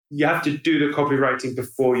you have to do the copywriting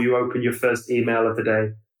before you open your first email of the day.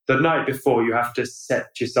 The night before, you have to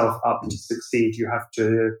set yourself up to succeed. You have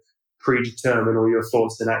to predetermine all your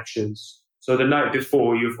thoughts and actions. So the night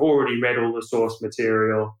before, you've already read all the source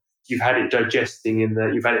material. You've had it digesting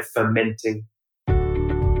you've had it fermenting.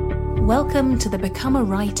 Welcome to the Become a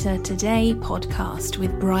Writer Today podcast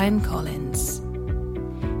with Brian Collins.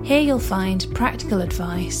 Here you'll find practical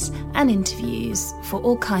advice and interviews for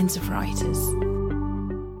all kinds of writers.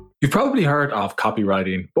 You've probably heard of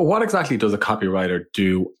copywriting, but what exactly does a copywriter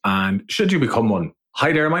do, and should you become one?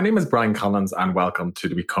 Hi there, my name is Brian Collins and welcome to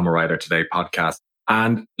the Become a Writer Today podcast.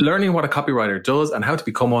 And learning what a copywriter does and how to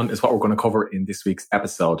become one is what we're going to cover in this week's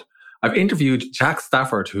episode. I've interviewed Jack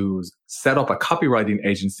Stafford, who's set up a copywriting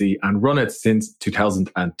agency and run it since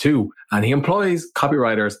 2002. And he employs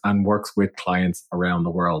copywriters and works with clients around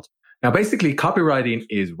the world. Now, basically, copywriting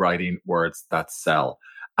is writing words that sell.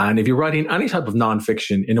 And if you're writing any type of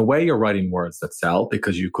nonfiction, in a way, you're writing words that sell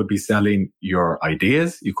because you could be selling your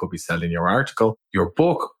ideas, you could be selling your article, your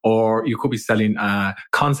book, or you could be selling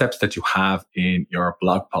concepts that you have in your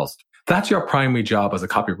blog post. That's your primary job as a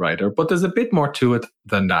copywriter, but there's a bit more to it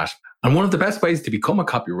than that. And one of the best ways to become a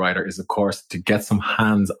copywriter is, of course, to get some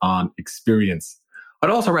hands-on experience. I'd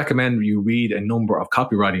also recommend you read a number of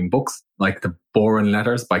copywriting books like The Boring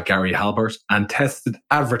Letters by Gary Halbert and Tested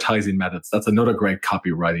Advertising Methods. That's another great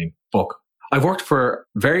copywriting book. I've worked for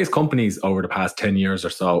various companies over the past 10 years or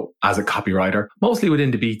so as a copywriter, mostly within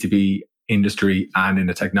the B2B industry and in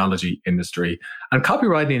the technology industry. And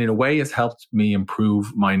copywriting in a way has helped me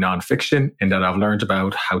improve my nonfiction in that I've learned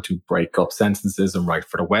about how to break up sentences and write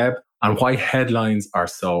for the web and why headlines are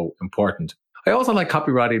so important. I also like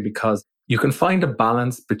copywriting because you can find a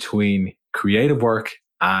balance between creative work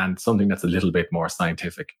and something that's a little bit more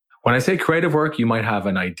scientific. When I say creative work, you might have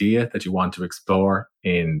an idea that you want to explore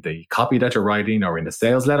in the copy that you're writing or in the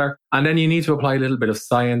sales letter. And then you need to apply a little bit of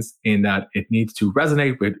science in that it needs to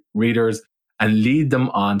resonate with readers and lead them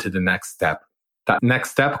on to the next step. That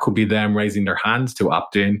next step could be them raising their hands to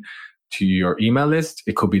opt in to your email list.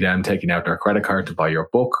 It could be them taking out their credit card to buy your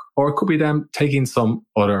book, or it could be them taking some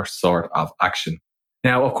other sort of action.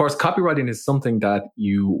 Now, of course, copywriting is something that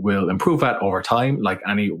you will improve at over time, like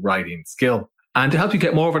any writing skill. And to help you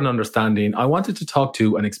get more of an understanding, I wanted to talk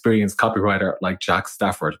to an experienced copywriter like Jack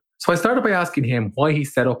Stafford. So I started by asking him why he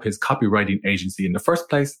set up his copywriting agency in the first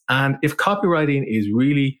place, and if copywriting is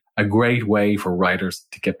really a great way for writers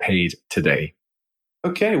to get paid today.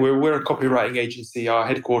 Okay, we're a copywriting agency. Our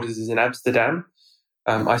headquarters is in Amsterdam.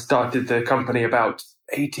 I started the company about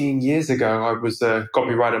 18 years ago. I was a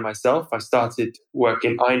copywriter myself. I started work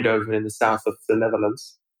in Eindhoven in the south of the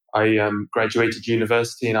Netherlands. I graduated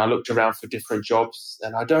university and I looked around for different jobs.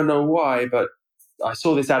 And I don't know why, but I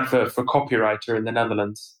saw this advert for copywriter in the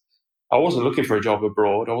Netherlands. I wasn't looking for a job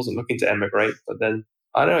abroad. I wasn't looking to emigrate. But then,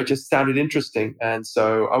 I don't know, it just sounded interesting. And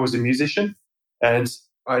so I was a musician and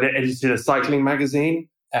I edited a cycling magazine.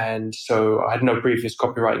 And so I had no previous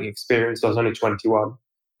copywriting experience. I was only 21.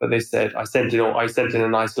 But they said, I sent in a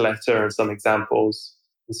nice letter and some examples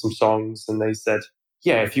and some songs. And they said,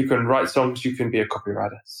 yeah, if you can write songs, you can be a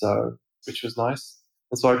copywriter. So, which was nice.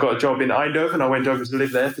 And so I got a job in Eindhoven. I went over to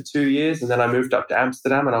live there for 2 years. And then I moved up to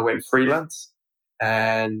Amsterdam and I went freelance.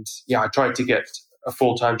 And yeah, I tried to get a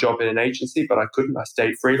full-time job in an agency, but I couldn't. I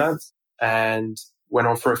stayed freelance and went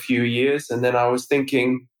on for a few years. And then I was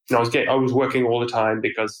thinking, I was working all the time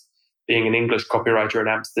because being an English copywriter in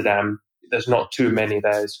Amsterdam, there's not too many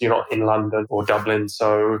there. You're not in London or Dublin.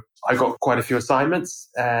 So I got quite a few assignments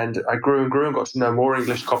and I grew and got to know more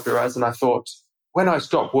English copywriters. And I thought, when I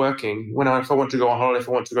stop working, if I want to go on holiday, if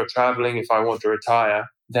I want to go traveling, if I want to retire,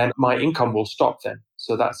 then my income will stop then.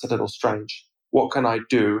 So that's a little strange. What can I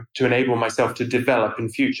do to enable myself to develop in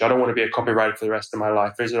future? I don't want to be a copywriter for the rest of my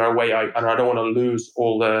life. Is there a way and I don't want to lose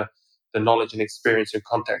all the knowledge and experience and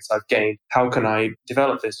contacts I've gained. How can I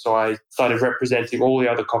develop this? So I started representing all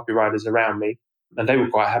the other copywriters around me and they were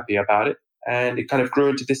quite happy about it. And it kind of grew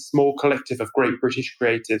into this small collective of great British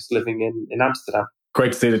creatives living in Amsterdam.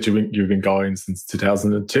 Great to see that you've been going since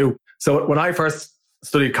 2002. So when I first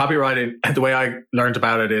studied copywriting, the way I learned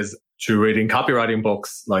about it is through reading copywriting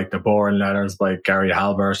books like The Boring Letters by Gary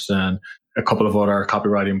Halbert and a couple of other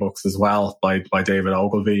copywriting books as well by David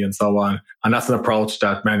Ogilvy and so on. And that's an approach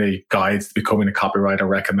that many guides to becoming a copywriter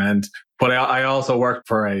recommend. But I also worked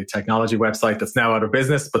for a technology website that's now out of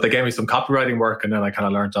business, but they gave me some copywriting work and then I kind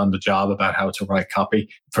of learned on the job about how to write copy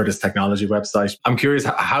for this technology website. I'm curious,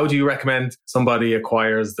 how do you recommend somebody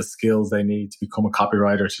acquires the skills they need to become a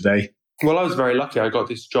copywriter today? Well, I was very lucky. I got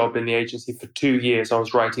this job in the agency for 2 years. I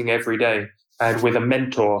was writing every day. and with a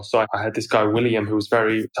mentor. So I had this guy, William, who was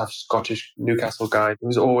very tough Scottish Newcastle guy. He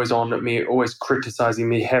was always on at me, always criticizing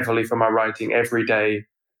me heavily for my writing every day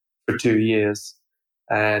for 2 years.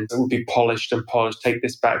 And it would be polished, take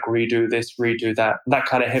this back, redo this, redo that. And that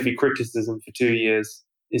kind of heavy criticism for 2 years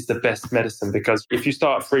is the best medicine, because if you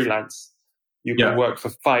start freelance, you can work for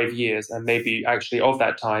 5 years, and maybe actually of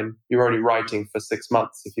that time, you're only writing for 6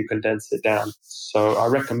 months if you condense it down. So I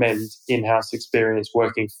recommend in-house experience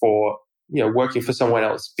working for someone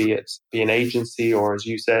else, be it an agency or, as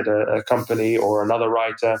you said, a company or another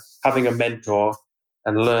writer, having a mentor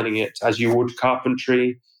and learning it as you would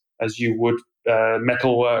carpentry, as you would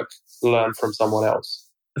metalwork, learn from someone else.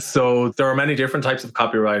 So there are many different types of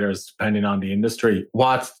copywriters depending on the industry.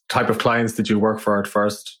 What type of clients did you work for at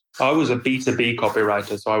first? I was a B2B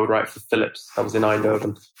copywriter, so I would write for Philips. That was in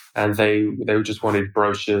Eindhoven. And they just wanted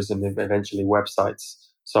brochures and eventually websites.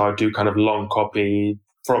 So I do kind of long copy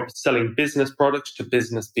from selling business products to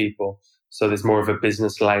business people. So there's more of a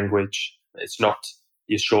business language. It's not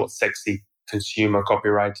your short, sexy consumer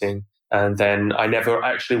copywriting. And then I never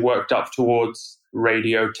actually worked up towards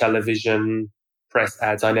radio, television, press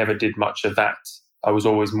ads. I never did much of that. I was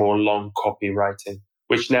always more long copywriting,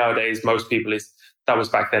 which nowadays most people that was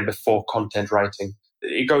back then before content writing.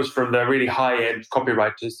 It goes from the really high-end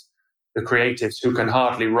copywriters, the creatives who can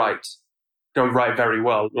hardly write, don't write very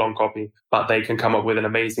well long copy, but they can come up with an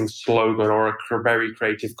amazing slogan or a very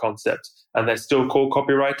creative concept. And they're still called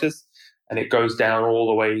copywriters. And it goes down all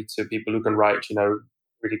the way to people who can write,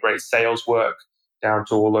 really great sales work, down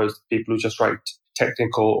to all those people who just write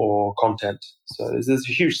technical or content. So there's a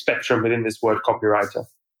huge spectrum within this word copywriter.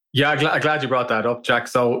 Yeah, I'm glad you brought that up, Jack.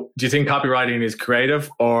 So do you think copywriting is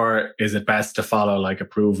creative, or is it best to follow like a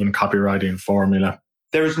proven copywriting formula?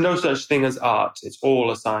 There is no such thing as art. It's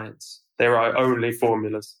all a science. There are only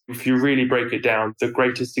formulas. If you really break it down, the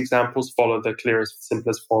greatest examples follow the clearest,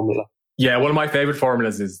 simplest formula. Yeah, one of my favorite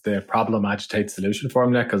formulas is the problem, agitate, solution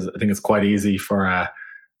formula, because I think it's quite easy for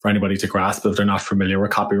anybody to grasp if they're not familiar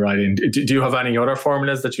with copywriting. Do you have any other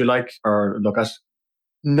formulas that you like or look at?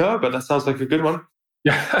 No, but that sounds like a good one.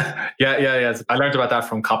 Yeah. I learned about that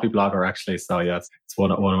from Copyblogger, actually. So yeah, it's one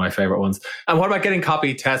of my favorite ones. And what about getting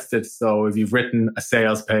copy tested? So if you've written a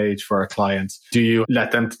sales page for a client, do you let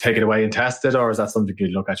them take it away and test it, or is that something you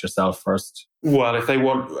look at yourself first? Well, if they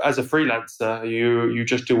want, as a freelancer, you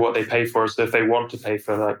just do what they pay for. So if they want to pay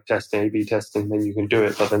for like testing, A/B testing, then you can do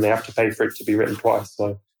it. But then they have to pay for it to be written twice.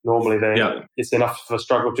 So normally it's enough of a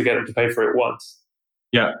struggle to get them to pay for it once.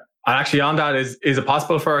 Yeah. And actually on that, is it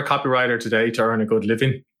possible for a copywriter today to earn a good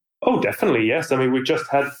living? Oh, definitely, yes. I mean, we've just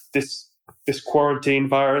had this quarantine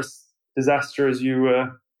virus disaster, as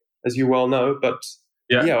you well know. But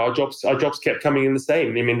our jobs kept coming in the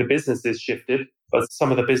same. I mean, the businesses shifted, but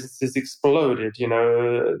some of the businesses exploded.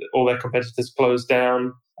 All their competitors closed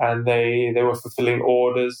down, and they were fulfilling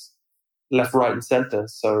orders left, right, and center.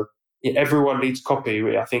 So everyone needs copy.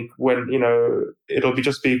 I think it'll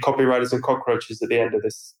just be copywriters and cockroaches at the end of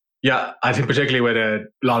this. Yeah, I think particularly with a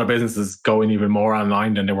lot of businesses going even more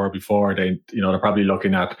online than they were before, they're probably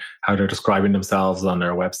looking at how they're describing themselves on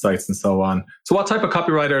their websites and so on. So what type of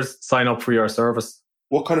copywriters sign up for your service?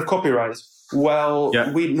 What kind of copywriters? Well,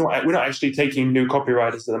 we're not actually taking new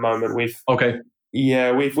copywriters at the moment.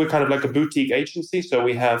 We're kind of like a boutique agency. So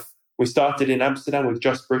we started in Amsterdam with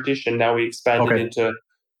just British, and now we expanded into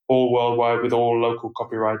all worldwide with all local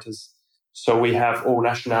copywriters. So we have all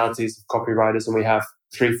nationalities of copywriters, and we have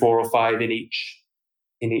 3, 4, or 5 in each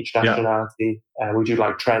nationality. And we do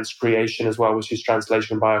like transcreation as well, which is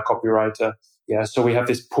translation by a copywriter. Yeah, so we have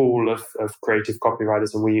this pool of creative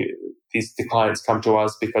copywriters, and the clients come to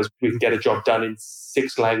us because we can get a job done in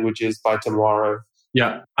 6 languages by tomorrow.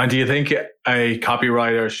 Yeah. And do you think a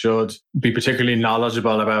copywriter should be particularly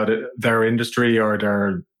knowledgeable about their industry or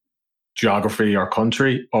their geography or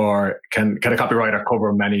country, or can a copywriter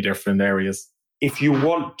cover many different areas? If you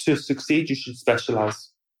want to succeed, you should specialize.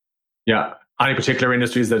 Yeah. Any particular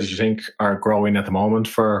industries that you think are growing at the moment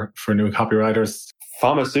for new copywriters?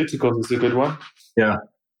 Pharmaceuticals is a good one. Yeah.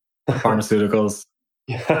 Pharmaceuticals.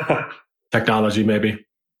 Technology, maybe.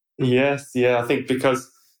 Yes. Yeah. I think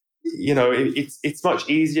because, it's much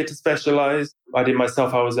easier to specialize. I did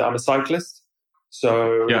myself. I'm a cyclist.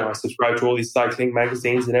 So I subscribe to all these cycling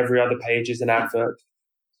magazines, and every other page is an advert.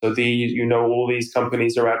 So all these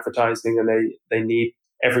companies are advertising, and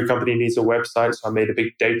every company needs a website. So I made a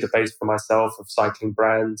big database for myself of cycling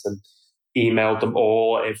brands and emailed them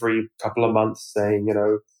all every couple of months saying,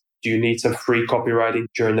 do you need some free copywriting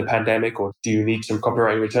during the pandemic, or do you need some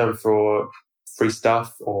copywriting return for free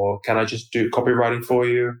stuff, or can I just do copywriting for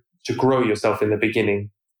you to grow yourself in the beginning?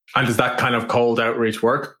 And does that kind of cold outreach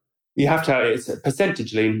work? You have to, it's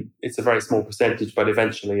percentagely, it's a very small percentage, but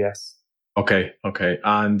eventually, yes. Okay.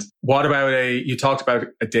 And what about you talked about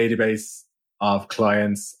a database of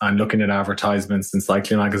clients and looking at advertisements in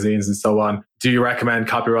cycling magazines and so on. Do you recommend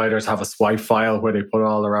copywriters have a swipe file where they put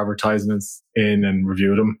all their advertisements in and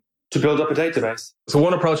review them? To build up a database. So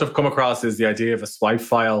one approach I've come across is the idea of a swipe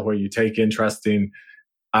file where you take interesting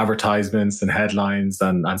advertisements and headlines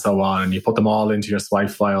and so on, and you put them all into your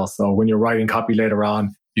swipe file. So when you're writing copy later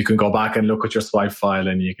on, you can go back and look at your swipe file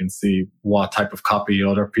and you can see what type of copy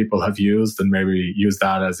other people have used and maybe use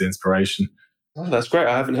that as inspiration. Oh, that's great.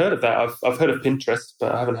 I haven't heard of that. I've heard of Pinterest,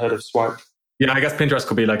 but I haven't heard of Swipe. Yeah, I guess Pinterest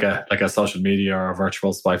could be like a social media or a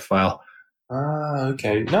virtual swipe file. Ah,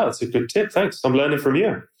 okay. No, that's a good tip. Thanks. I'm learning from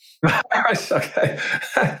you. Right. Okay.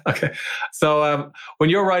 Okay. So when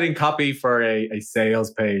you're writing copy for a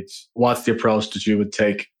sales page, what's the approach that you would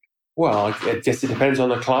take? Well, I guess it depends on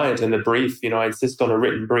the client and the brief. I insist on a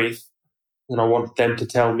written brief and I want them to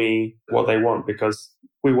tell me what they want because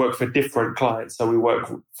we work for different clients. So we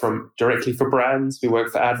work directly for brands, we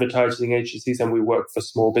work for advertising agencies, and we work for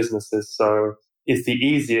small businesses. So it's the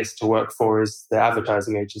easiest to work for is the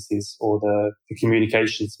advertising agencies or the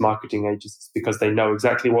communications marketing agencies because they know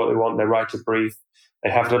exactly what they want. They write a brief.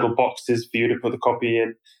 They have little boxes for you to put the copy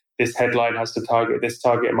in. This headline has to target this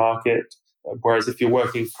target market. Whereas if you're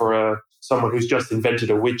working for someone who's just invented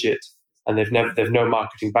a widget and they've no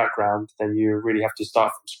marketing background, then you really have to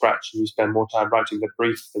start from scratch and you spend more time writing the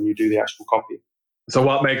brief than you do the actual copy. So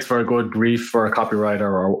what makes for a good brief for a copywriter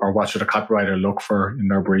or what should a copywriter look for in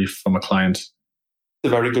their brief from a client? It's a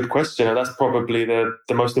very good question. And that's probably the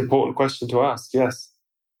most important question to ask. Yes.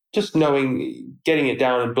 Just getting it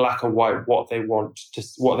down in black and white, what they want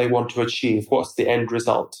to achieve. What's the end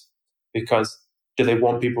result? Because do they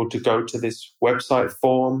want people to go to this website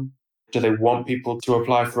form? Do they want people to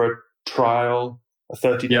apply for a trial, a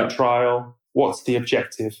 30-day trial? What's the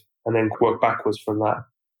objective? And then work backwards from that.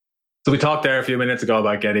 So we talked there a few minutes ago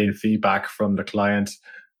about getting feedback from the client.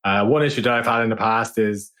 One issue that I've had in the past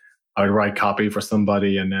is I would write copy for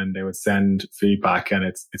somebody and then they would send feedback and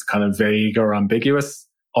it's kind of vague or ambiguous,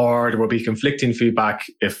 or there would be conflicting feedback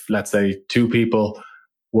if, let's say, two people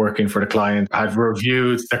working for the client had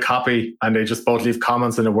reviewed the copy and they just both leave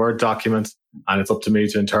comments in a Word document and it's up to me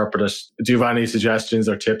to interpret it. Do you have any suggestions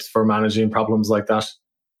or tips for managing problems like that?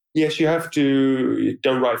 Yes, you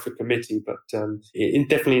don't write for committee, but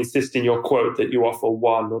definitely insist in your quote that you offer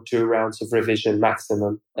 1 or 2 rounds of revision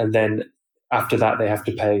maximum. And then after that, they have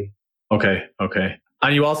to pay. Okay.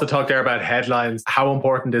 And you also talked there about headlines. How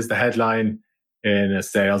important is the headline in a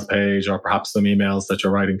sales page or perhaps some emails that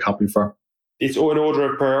you're writing copy for? It's in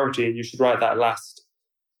order of priority and you should write that last.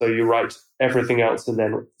 So you write everything else and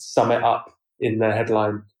then sum it up in the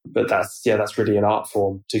headline. But that's really an art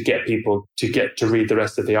form to get people to read the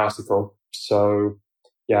rest of the article. So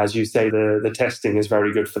as you say, the testing is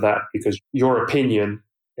very good for that because your opinion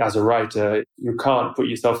as a writer, you can't put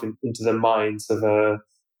yourself into the minds of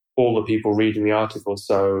all the people reading the article.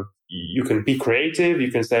 So you can be creative.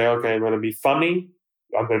 You can say, okay, I'm going to be funny.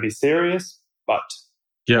 I'm going to be serious. But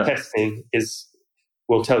testing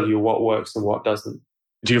will tell you what works and what doesn't.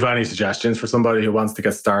 Do you have any suggestions for somebody who wants to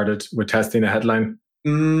get started with testing a headline?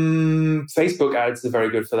 Facebook ads are very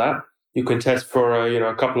good for that. You can test for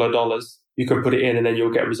a couple of dollars. You can put it in and then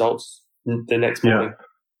you'll get results the next morning.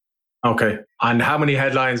 Okay. And how many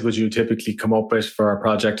headlines would you typically come up with for a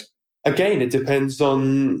project? Again, it depends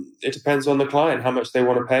on the client, how much they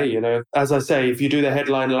want to pay. As I say, if you do the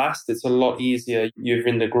headline last, it's a lot easier. You're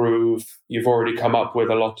in the groove. You've already come up with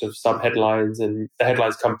a lot of sub headlines, and the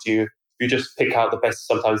headlines come to you. You just pick out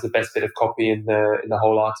sometimes the best bit of copy in the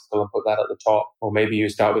whole article and put that at the top. Or maybe you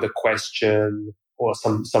start with a question or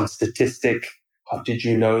some statistic. How did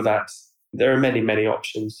you know that? There are many, many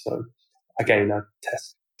options. So again, I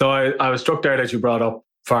test. So I was struck there that you brought up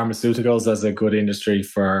pharmaceuticals as a good industry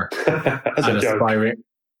for as an aspiring.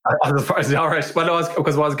 All right. Well,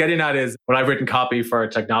 because what I was getting at is when I've written copy for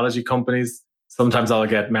technology companies, sometimes I'll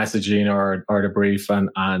get messaging or the brief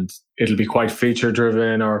and it'll be quite feature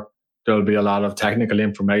driven or there'll be a lot of technical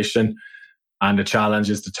information. And the challenge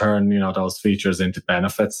is to turn, those features into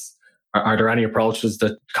benefits. Are there any approaches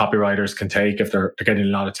that copywriters can take if they're getting a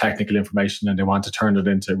lot of technical information and they want to turn it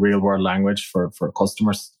into real world language for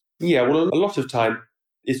customers? Yeah, well, a lot of time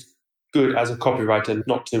it's good as a copywriter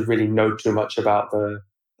not to really know too much about the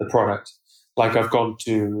product. Like I've gone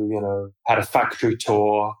to, had a factory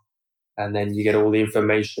tour and then you get all the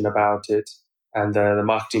information about it. And the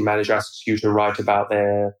marketing manager asks you to write about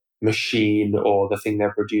their machine or the thing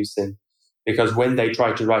they're producing. Because when they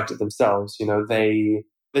try to write it themselves, they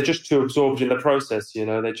They're just too absorbed in the process,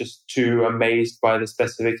 they're just too amazed by the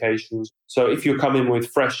specifications. So if you come in with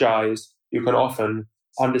fresh eyes, you can often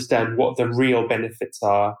understand what the real benefits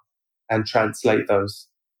are and translate those.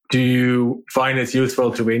 Do you find it's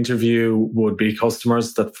useful to interview would-be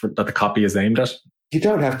customers that the copy is aimed at? You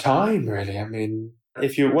don't have time, really. I mean,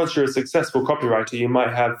 once you're a successful copywriter, you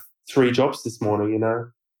might have 3 jobs this morning,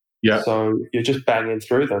 Yeah. So you're just banging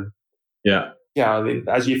through them. Yeah. Yeah.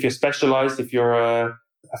 If you're specialized, if you're a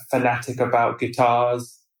fanatic about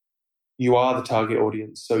guitars, you are the target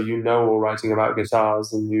audience. So all writing about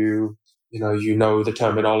guitars, and you know the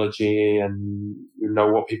terminology, and you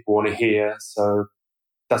know what people want to hear. So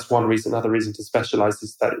that's one reason. Another reason to specialize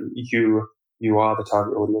is that you are the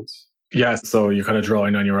target audience. Yeah. So you're kind of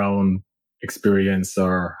drawing on your own experience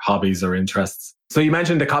or hobbies or interests. So you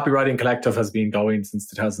mentioned the Copywriting Collective has been going since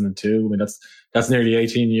 2002. I mean, that's nearly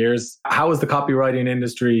 18 years. How has the copywriting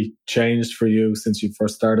industry changed for you since you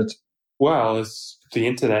first started? Well, it's the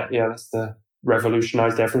internet. Yeah,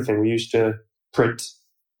 revolutionized everything. We used to print.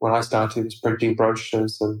 When I started, it was printing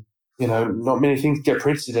brochures, and not many things get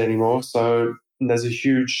printed anymore. So there's a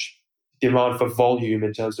huge demand for volume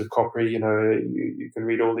in terms of copy. You can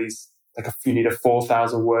read all these. You need a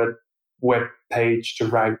 4,000 word web page to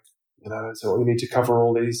rank. So you need to cover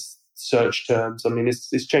all these search terms. I mean,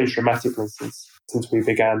 it's changed dramatically since we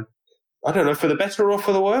began. I don't know, for the better or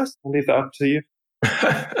for the worse. I'll leave that up to you.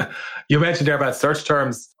 You mentioned there about search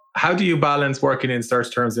terms. How do you balance working in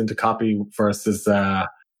search terms into copy versus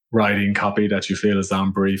writing copy that you feel is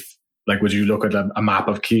on brief? Like, would you look at a map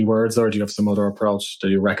of keywords, or do you have some other approach that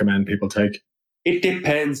you recommend people take? It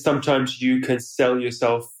depends. Sometimes you can sell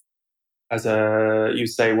yourself you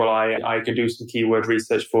say, well, I can do some keyword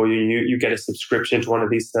research for you. You get a subscription to one of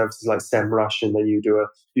these services like SEMrush, and then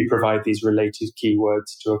you provide these related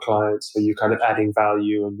keywords to a client. So you're kind of adding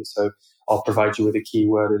value. And so I'll provide you with a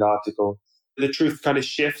keyworded article. The truth kind of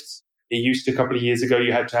shifts. It used to, a couple of years ago,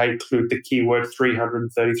 you had to include the keyword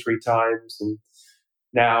 333 times. And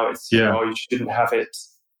now it's, you shouldn't have it,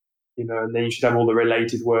 and then you should have all the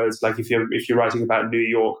related words. Like if you're writing about New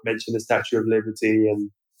York, mention the Statue of Liberty and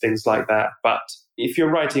things like that. But if you're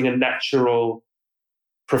writing a natural,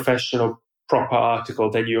 professional, proper article,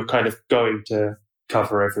 then you're kind of going to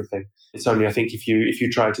cover everything. It's only, I think, if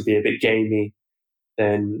you try to be a bit gamey,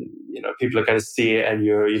 then people are going to see it, and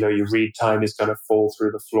your read time is going to fall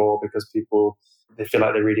through the floor because they feel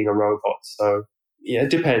like they're reading a robot. So yeah, it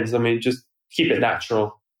depends. I mean, just keep it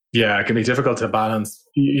natural. Yeah, it can be difficult to balance,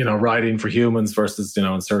 writing for humans versus,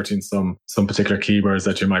 inserting some particular keywords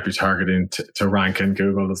that you might be targeting to rank in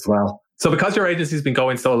Google as well. So because your agency's been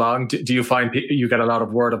going so long, do you find you get a lot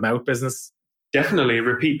of word of mouth business? Definitely.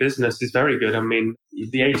 Repeat business is very good. I mean,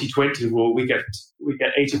 the 80-20 rule, we get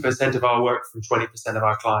 80% of our work from 20% of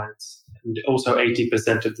our clients, and also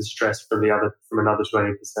 80% of the stress from another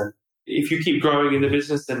 20%. If you keep growing in the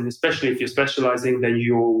business, and especially if you're specializing, then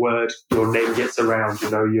your name gets around.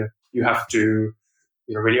 You have to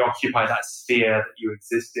really occupy that sphere that you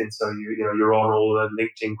exist in. So you're on all the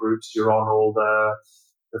LinkedIn groups, you're on all the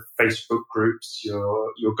Facebook groups,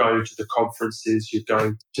 you're going to the conferences, you're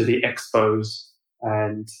going to the expos,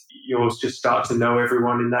 and you'll just start to know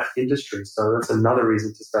everyone in that industry. So that's another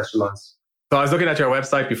reason to specialize. So I was looking at your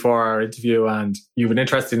website before our interview, and you have an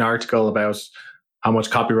interesting article about how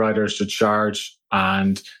much copywriters should charge,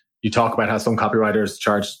 and you talk about how some copywriters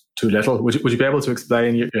charge too little. Would you be able to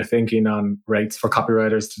explain your thinking on rates for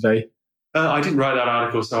copywriters today? I didn't write that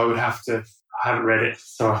article, so I haven't read it,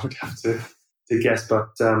 so I would have to guess. But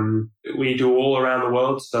we do all around the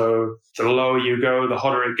world, so the lower you go, the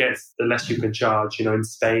hotter it gets, the less you can charge. In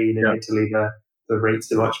Spain and Italy, the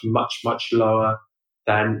rates are much, much, much lower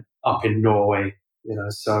than up in Norway.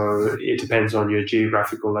 So it depends on your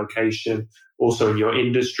geographical location. Also in your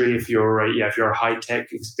industry, if you're a high-tech,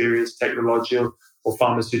 experienced technological or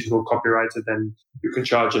pharmaceutical copywriter, then you can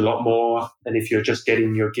charge a lot more. And if you're just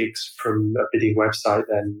getting your gigs from a bidding website,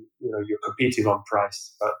 then you're competing on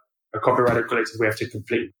price. But a copywriter collective,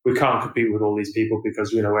 we can't compete with all these people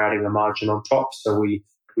because we're adding a margin on top. So we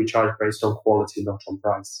charge based on quality, not on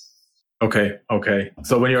price. Okay.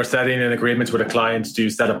 So when you're setting an agreement with a client, do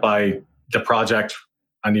you set it by the project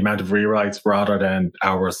and the amount of rewrites rather than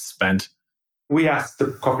hours spent? We ask the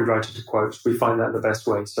copywriter to quote. We find that the best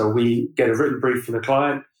way. So we get a written brief from the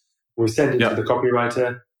client. We send it to the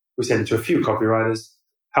copywriter. We send it to a few copywriters.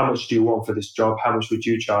 How much do you want for this job? How much would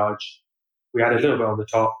you charge? We add a little bit on the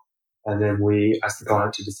top, and then we ask the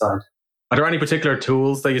client to decide. Are there any particular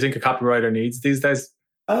tools that you think a copywriter needs these days?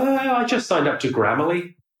 I just signed up to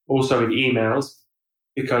Grammarly, also in emails,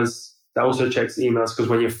 because that also checks emails, because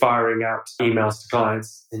when you're firing out emails to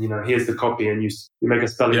clients and, here's the copy and you make a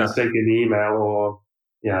spelling mistake in the email, or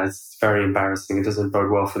it's very embarrassing. It doesn't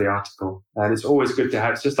bode well for the article. And it's always good to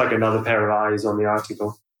have, it's just like another pair of eyes on the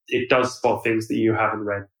article. It does spot things that you haven't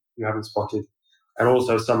read, you haven't spotted. And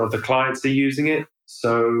also some of the clients are using it.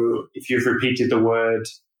 So if you've repeated the word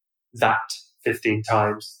that 15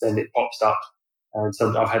 times, then it pops up. And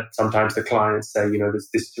I've had sometimes the clients say,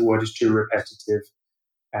 this word is too repetitive.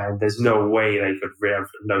 And there's no way they could have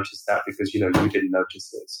noticed that because, you didn't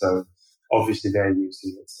notice it. So obviously they're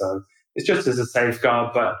using it. So it's just as a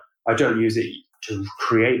safeguard, but I don't use it to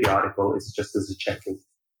create the article. It's just as a check-in.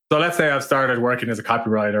 So let's say I've started working as a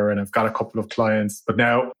copywriter and I've got a couple of clients, but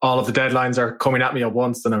now all of the deadlines are coming at me at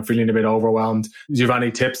once and I'm feeling a bit overwhelmed. Do you have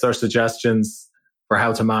any tips or suggestions for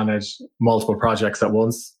how to manage multiple projects at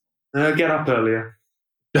once? Get up earlier.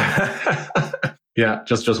 Yeah,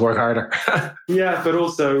 just work harder. Yeah, but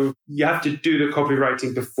also you have to do the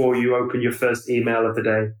copywriting before you open your first email of the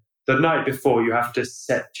day. The night before, you have to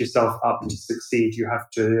set yourself up to succeed. You have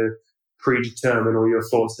to predetermine all your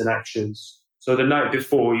thoughts and actions. So the night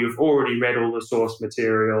before, you've already read all the source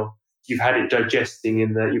material. You've had it digesting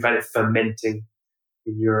you've had it fermenting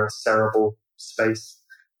in your cerebral space.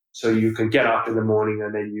 So you can get up in the morning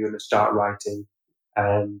and then you're going to start writing.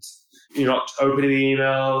 And you're not opening the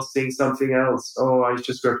email, seeing something else. Oh, I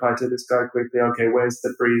just reply to this guy quickly. Okay, where's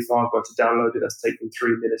the brief? Oh, I've got to download it. That's taken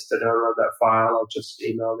 3 minutes to download that file. I'll just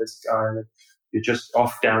email this guy. And you're just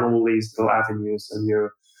off down all these little avenues. And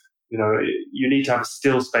you need to have a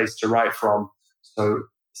still space to write from. So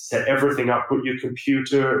set everything up, put your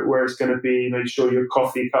computer where it's going to be, make sure your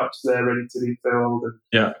coffee cups there ready to be filled.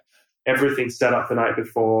 And everything's set up the night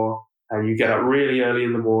before. And you get up really early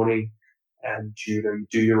in the morning. And you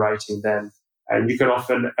do your writing then, and you can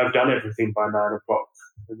often have done everything by 9 o'clock,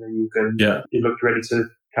 and then you look ready to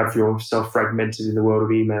have yourself fragmented in the world of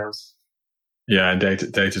emails. Yeah, and day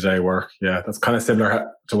to day work. Yeah, that's kind of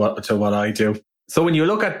similar to what I do. So when you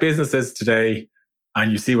look at businesses today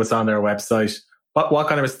and you see what's on their website, what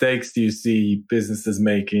kind of mistakes do you see businesses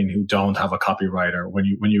making who don't have a copywriter when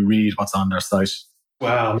you read what's on their site?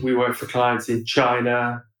 Well, we work for clients in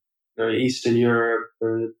China, Eastern Europe,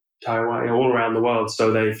 Taiwan, all around the world.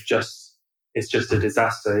 So it's just a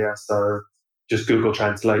disaster. Yeah. So just Google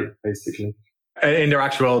Translate, basically. In their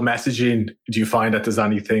actual messaging, do you find that there's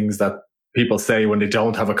any things that people say when they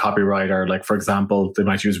don't have a copywriter? Like, for example, they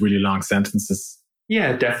might use really long sentences.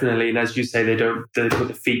 Yeah, definitely. And as you say, they put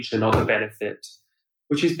the feature, not the benefit,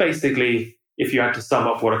 which is basically, if you had to sum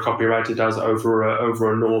up what a copywriter does over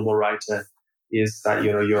a normal writer, is that,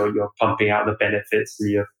 you're pumping out the benefits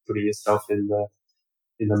and you're putting yourself in the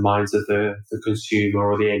minds of the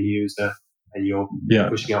consumer or the end user, and you're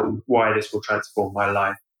pushing out why this will transform my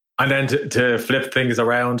life. And then to flip things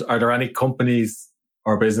around, are there any companies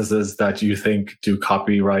or businesses that you think do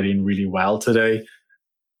copywriting really well today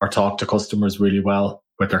or talk to customers really well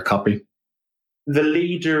with their copy? The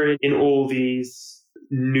leader in all these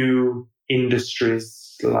new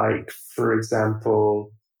industries, like, for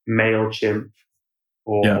example, MailChimp,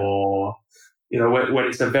 or, when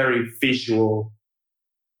it's a very visual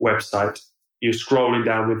website, you're scrolling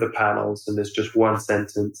down with the panels and there's just one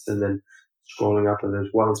sentence, and then scrolling up and there's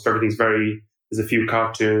a few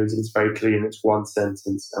cartoons and it's very clean. It's one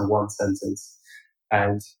sentence and one sentence.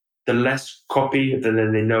 And the less copy, then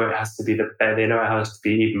they know it has to be they know it has to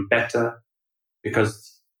be even better,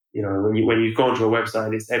 because, when you go onto a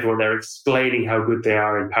website, it's everyone there explaining how good they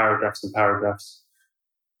are in paragraphs and paragraphs.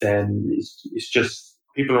 Then it's just,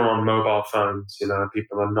 people are on mobile phones,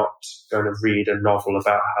 people are not going to read a novel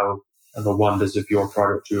about the wonders of your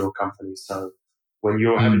product or your company. So when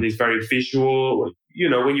you're having these very visual,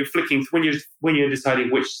 when you're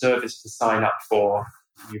deciding which service to sign up for,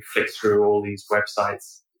 you flick through all these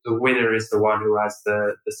websites. The winner is the one who has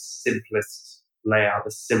the simplest layout,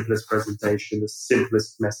 the simplest presentation, the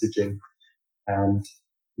simplest messaging. And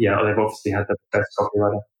they've obviously had the best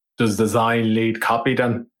copywriter. Does design lead copy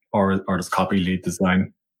then? Or does copy lead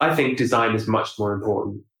design? I think design is much more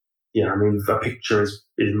important. The picture is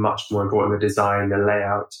much more important, the design, the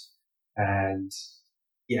layout. And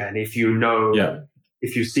if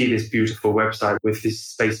if you see this beautiful website with this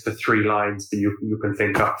space for 3 lines that you can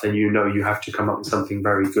think up, then you have to come up with something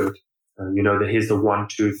very good. That here's the 1,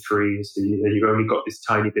 2, 3. So you've only got this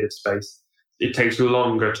tiny bit of space. It takes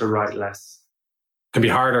longer to write less. It can be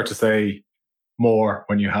harder to say more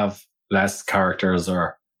when you have less characters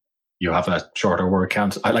or you have a shorter word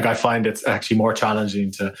count. I find it's actually more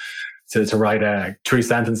challenging to write 3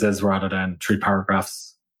 sentences rather than 3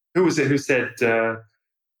 paragraphs. Who was it who said,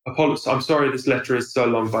 I'm sorry this letter is so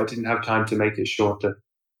long, but I didn't have time to make it shorter?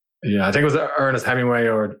 Yeah, I think it was Ernest Hemingway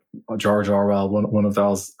or George Orwell, one of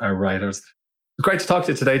those writers. Great to talk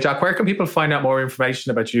to you today, Jack. Where can people find out more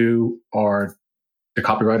information about you or the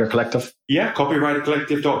Copywriter Collective? Yeah,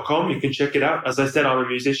 copywritercollective.com. You can check it out. As I said, I'm a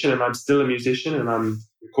musician and I'm still a musician and I'm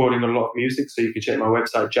recording a lot of music. So you can check my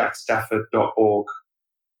website, jackstafford.org.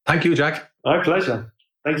 Thank you, Jack. My pleasure.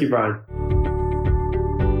 Thank you, Brian.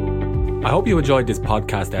 I hope you enjoyed this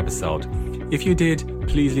podcast episode. If you did,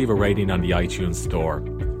 please leave a rating on the iTunes store.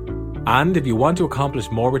 And if you want to accomplish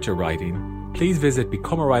more with your writing, please visit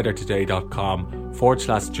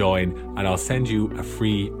becomeawritertoday.com/join and I'll send you a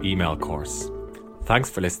free email course. Thanks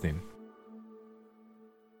for listening.